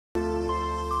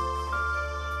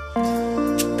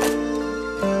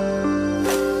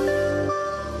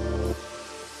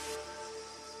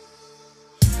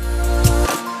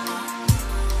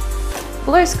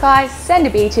blue skies, sandy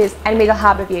beaches and middle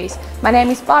harbour views. My name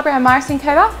is Barbora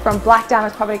Marcinkova from Black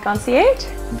Diamondz Property Concierge.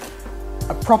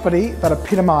 A property that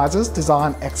epitomises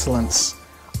design excellence.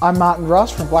 I'm Martin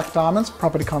Ross from Black Diamondz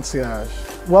Property Concierge.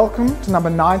 Welcome to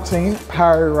number 19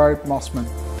 Parry Road, Mosman.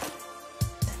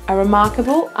 A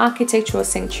remarkable architectural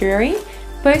sanctuary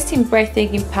boasting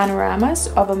breathtaking panoramas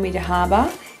over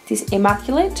mid-harbour, this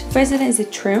immaculate residence is a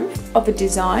triumph of a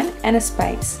design and a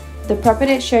space. The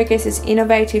property showcases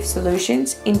innovative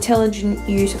solutions, intelligent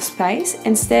use of space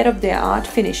and state-of-the-art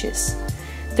finishes.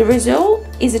 The result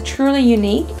is a truly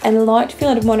unique and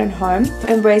light-filled modern home,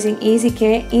 embracing easy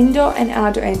care, indoor and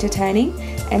outdoor entertaining,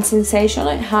 and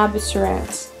sensational harbour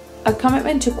surrounds. A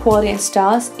commitment to quality and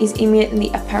style is immediately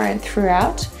apparent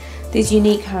throughout this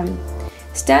unique home.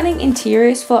 Stunning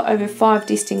interiors for over 5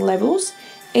 distinct levels,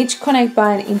 each connected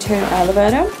by an internal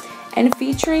elevator, and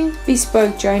featuring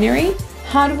bespoke joinery,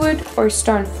 hardwood or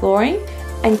stone flooring,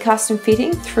 and custom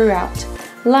fitting throughout.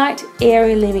 Light,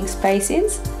 airy living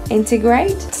spaces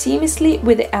integrate seamlessly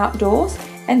with the outdoors,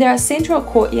 and there are central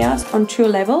courtyards on 2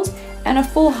 levels and a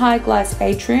full high glass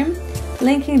atrium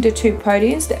linking the 2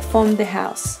 podiums that form the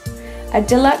house. A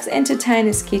deluxe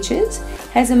entertainer's kitchen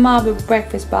has a marble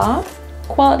breakfast bar,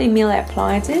 quality meal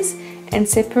appliances, and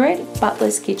separate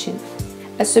butler's kitchen.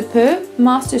 A superb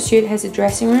master suite has a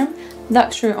dressing room,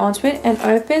 luxury ensuite, and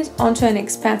opens onto an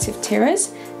expansive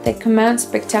terrace that commands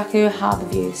spectacular harbour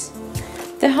views.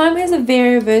 The home has a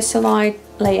very versatile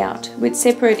layout with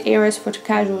separate areas for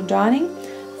casual dining,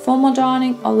 formal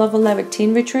dining, a level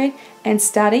tin retreat, and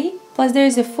study, plus there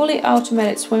is a fully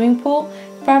automated swimming pool,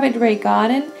 private rear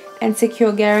garden, and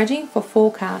secure garaging for 4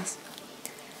 cars.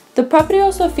 The property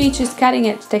also features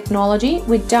cutting-edge technology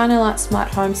with Diamondz smart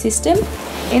home system,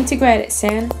 integrated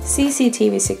sound,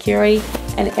 CCTV security,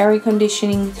 and air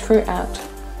conditioning throughout.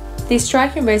 This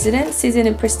striking residence sits in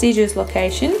a prestigious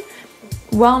location,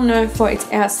 well known for its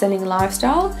outstanding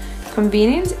lifestyle,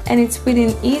 convenience, and it's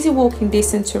within easy walking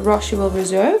distance to Rocheville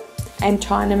Reserve and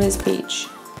Diamondz Beach.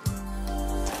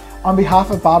 On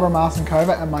behalf of Barbora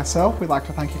Marcinkova and myself, we'd like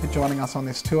to thank you for joining us on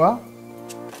this tour.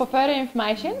 For further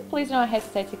information, please do not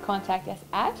hesitate to contact us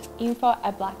at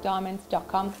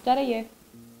info@blackdiamondz.com.au.